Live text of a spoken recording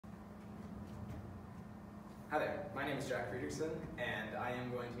Hi there, my name is Jack Friedrichsen, and I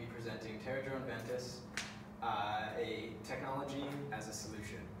am going to be presenting TerraDrone-Ventura, a technology as a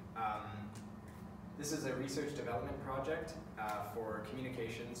solution. This is a research development project for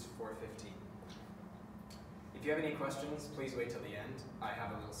Communications 415. If you have any questions, please wait till the end. I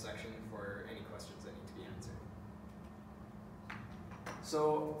have a little section for any questions that need to be answered.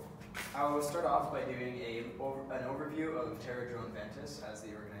 So I will start off by doing an overview of TerraDrone-Ventura as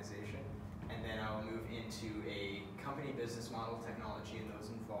the organization, and then I will move into a company business model, technology, and those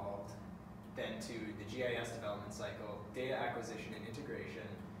involved, then to the GIS development cycle, data acquisition and integration,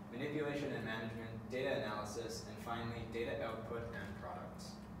 manipulation and management, data analysis, and finally, data output and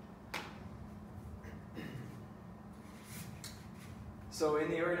products. So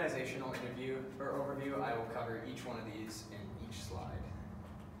in the organizational overview, I will cover each one of these in each slide.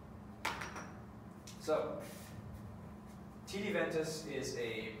 So, TD-Ventura is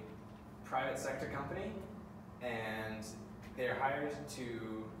a private sector company, and they're hired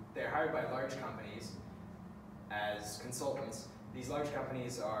by large companies as consultants. These large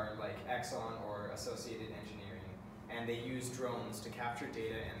companies are like Exxon or Associated Engineering, and they use drones to capture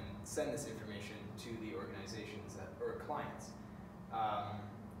data and send this information to the organizations or clients.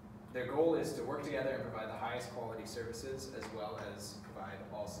 Their goal is to work together and provide the highest quality services as well as provide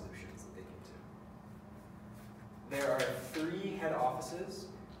all solutions that they need to. There are 3 head offices.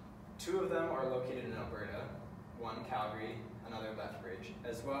 2 of them are located in Alberta, one Calgary, another Lethbridge,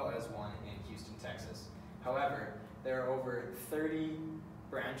 as well as one in Houston, Texas. However, there are over 30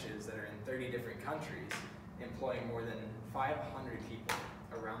 branches that are in 30 different countries, employing more than 500 people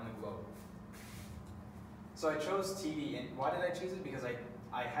around the globe. So I chose TD, and why did I choose it? Because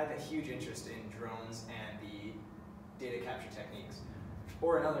I had a huge interest in drones and the data capture techniques.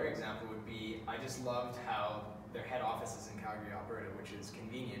 Or another example would be, I just loved how their head office is in Calgary, Alberta, which is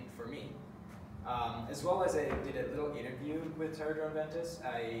convenient for me. As well as I did a little interview with TerraDrone-Ventura,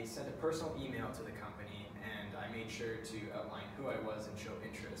 I sent a personal email to the company, and I made sure to outline who I was and show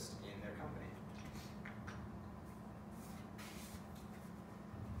interest in their company.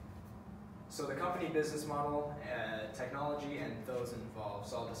 So the company business model, technology, and those involved.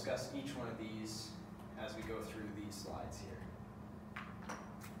 So I'll discuss each one of these as we go through these slides here.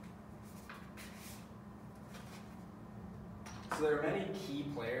 So there are many key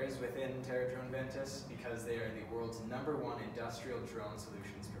players within TerraDrone-Ventura because they are the world's #1 industrial drone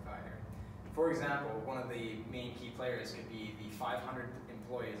solutions provider. For example, one of the main key players could be the 500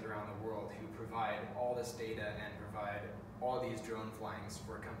 employees around the world who provide all this data and provide all these drone flyings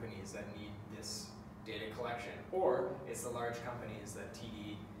for companies that need this data collection. Or it's the large companies that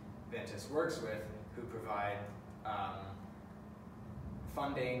TD-Ventura works with who provide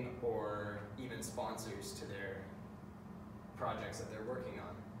funding or even sponsors to their projects that they're working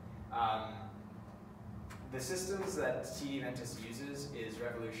on. The systems that TD-Ventura uses is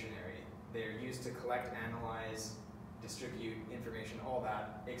revolutionary. They're used to collect, analyze, distribute information, all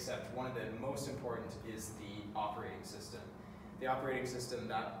that, except one of the most important is the operating system. The operating system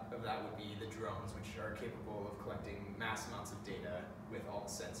of that would be the drones, which are capable of collecting mass amounts of data with all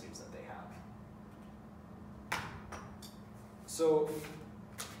the sensors that they have. So,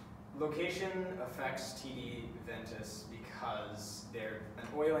 location affects TD-Ventura because they're an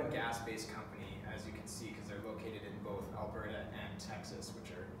oil and gas-based company, as you can see, because they're located in both Alberta and Texas,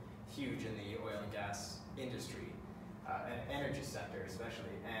 which are huge in the oil and gas industry, and energy sector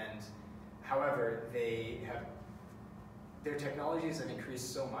especially. And however, their technologies have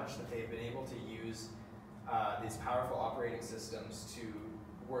increased so much that they've been able to use these powerful operating systems to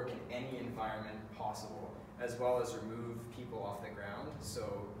work in any environment possible, as well as remove people off the ground,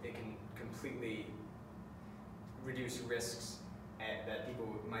 so it can completely reduce risks that people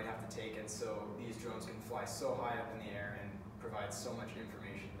might have to take, and so these drones can fly so high up in the air and provide so much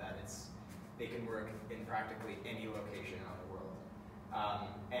information that they can work in practically any location around the world.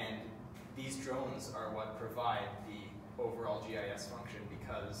 And these drones are what provide the overall GIS function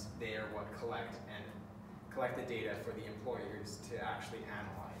because they are what collect the data for the employers to actually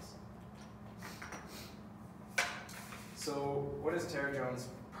analyze. So what is TerraDrone's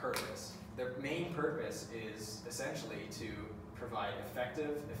purpose? Their main purpose is essentially to provide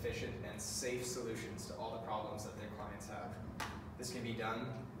effective, efficient, and safe solutions to all the problems that their clients have. This can be done,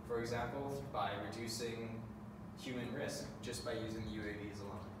 for example, by reducing human risk just by using UAVs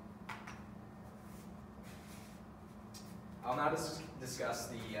alone. I'll now discuss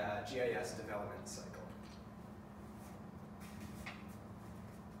the GIS development cycle.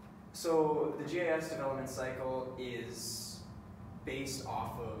 So the GIS development cycle is based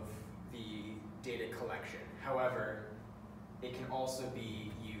off of the data collection. However, it can also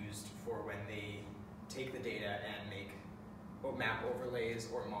be used for when they take the data and make map overlays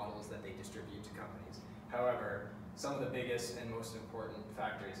or models that they distribute to companies. However, some of the biggest and most important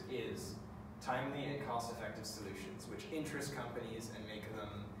factors is timely and cost-effective solutions, which interest companies and make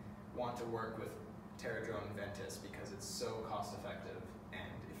them want to work with TerraDrone-Ventura because it's so cost-effective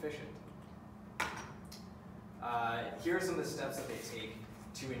and efficient. Here are some of the steps that they take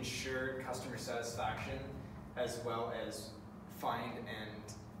to ensure customer satisfaction, as well as find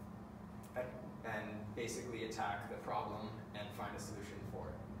and basically attack the problem and find a solution for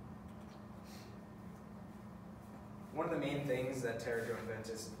it. One of the main things that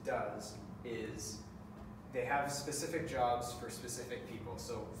TerraDrone-Ventura does is they have specific jobs for specific people.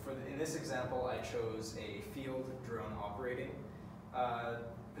 So in this example, I chose a field drone operating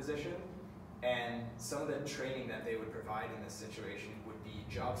position, and some of the training that they would provide in this situation would be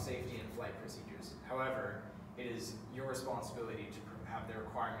job safety and flight procedures. However, it is your responsibility to have the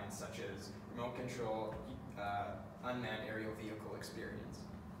requirements such as remote control, unmanned aerial vehicle experience.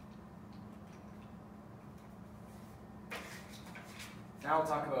 Now I'll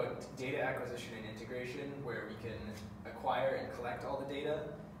talk about data acquisition and integration, where we can acquire and collect all the data,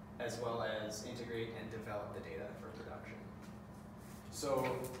 as well as integrate and develop the data for production.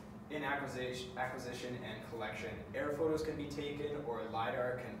 So in acquisition and collection, air photos can be taken, or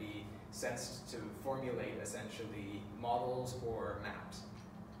LiDAR can be sensed to formulate essentially models or maps.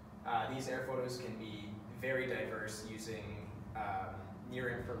 These air photos can be very diverse using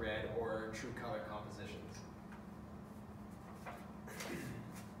near-infrared or true color compositions.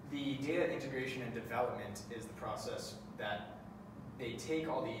 The data integration and development is the process that they take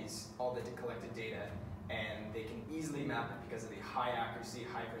all the collected data, and they can easily map it because of the high accuracy,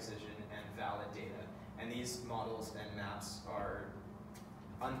 high precision, and valid data. And these models and maps are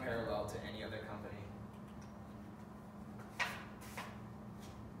unparalleled to any other company.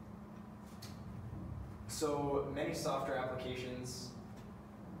 So many software applications,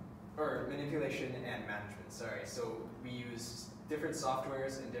 or manipulation and management, sorry. So we use different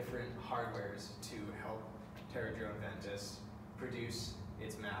softwares and different hardwares to help TerraDrone-Ventura produce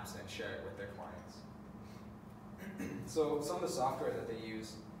its maps and share it with their clients. So some of the software that they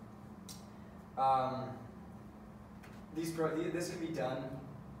use, this can be done,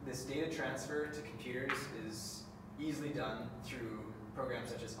 this data transfer to computers is easily done through programs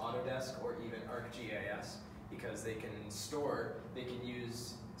such as Autodesk or even ArcGIS, because they can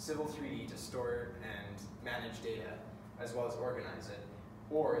use Civil 3D to store and manage data as well as organize it,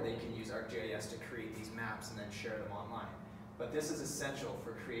 or they can use ArcGIS to create these maps and then share them online. But this is essential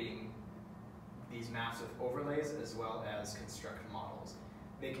for creating these maps with overlays as well as construct models.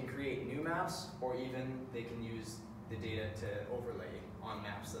 They can create new maps, or even they can use the data to overlay on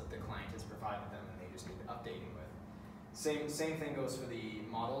maps that the client has provided them and they just need updating with. Same thing goes for the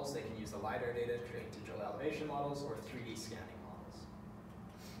models. They can use the LiDAR data to create digital elevation models or 3D scanning models.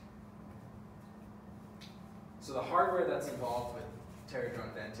 So the hardware that's involved with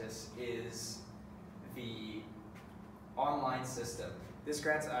TerraDrone-Ventura is the online system. This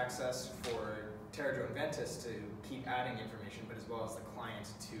grants access for TerraDrone-Ventura to keep adding information, but as well as the client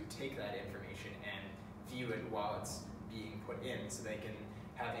to take that information and view it while it's being put in, so they can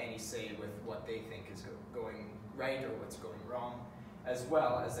have any say with what they think is going right or what's going wrong, as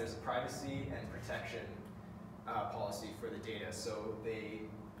well as there's a privacy and protection policy for the data. So they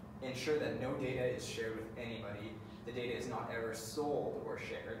ensure that no data is shared with anybody, the data is not ever sold or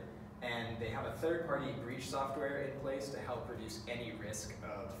shared, and they have a third-party breach software in place to help reduce any risk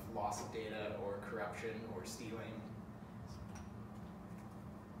of loss of data or corruption or stealing.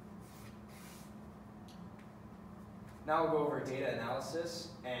 Now we'll go over data analysis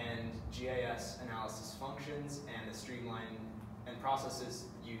and GIS analysis functions and the streamline and processes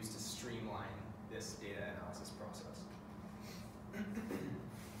used to streamline this data analysis process.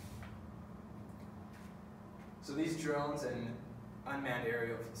 So these drones and unmanned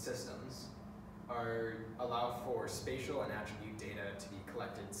aerial systems allow for spatial and attribute data to be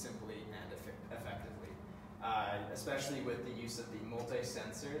collected simply and effectively. Especially with the use of the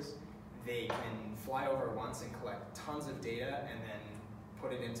multi-sensors, they can fly over once and collect tons of data and then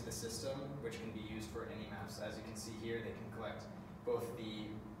put it into the system, which can be used for any maps. As you can see here, they can collect both the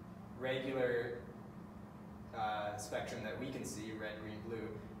regular spectrum that we can see, red, green, blue,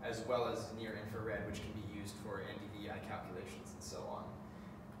 as well as near infrared, which can be used for NDVI calculations and so on.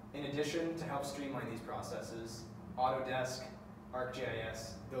 In addition, to help streamline these processes, Autodesk,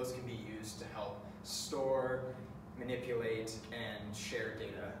 ArcGIS, those can be used to help store, manipulate, and share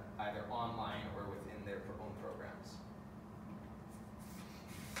data either online or within their own programs.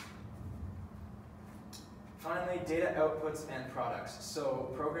 Finally, data outputs and products.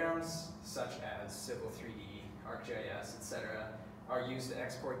 So programs such as Civil 3D, ArcGIS, etc. are used to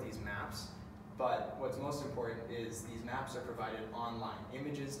export these maps, but what's most important is these maps are provided online.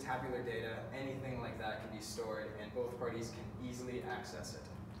 Images, tabular data, anything like that can be stored, and both parties can easily access it.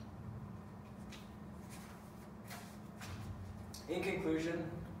 In conclusion,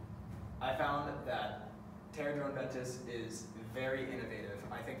 I found that TerraDrone-Ventura is very innovative.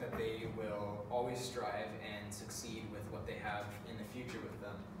 I think that they will always strive and succeed with what they have in the future with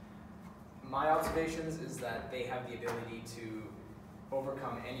them. My observations is that they have the ability to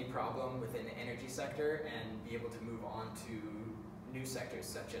overcome any problem within the energy sector and be able to move on to new sectors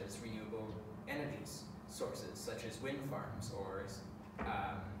such as renewable energy sources, such as wind farms or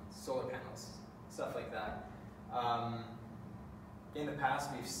solar panels, stuff like that. In the past,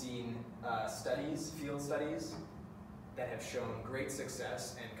 we've seen field studies, that have shown great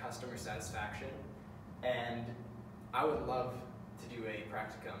success and customer satisfaction, and I would love to do a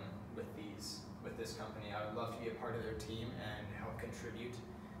practicum with this company. I would love to be a part of their team and help contribute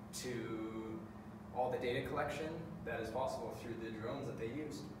to all the data collection that is possible through the drones that they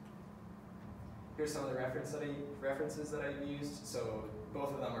use. Here's some of the references that I used. So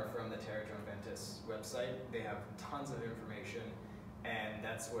both of them are from the TerraDrone-Ventura website. They have tons of information, and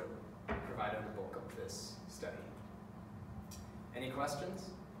that's what provided the bulk of this study. Any questions?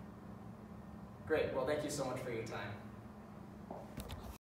 Great, well, thank you so much for your time.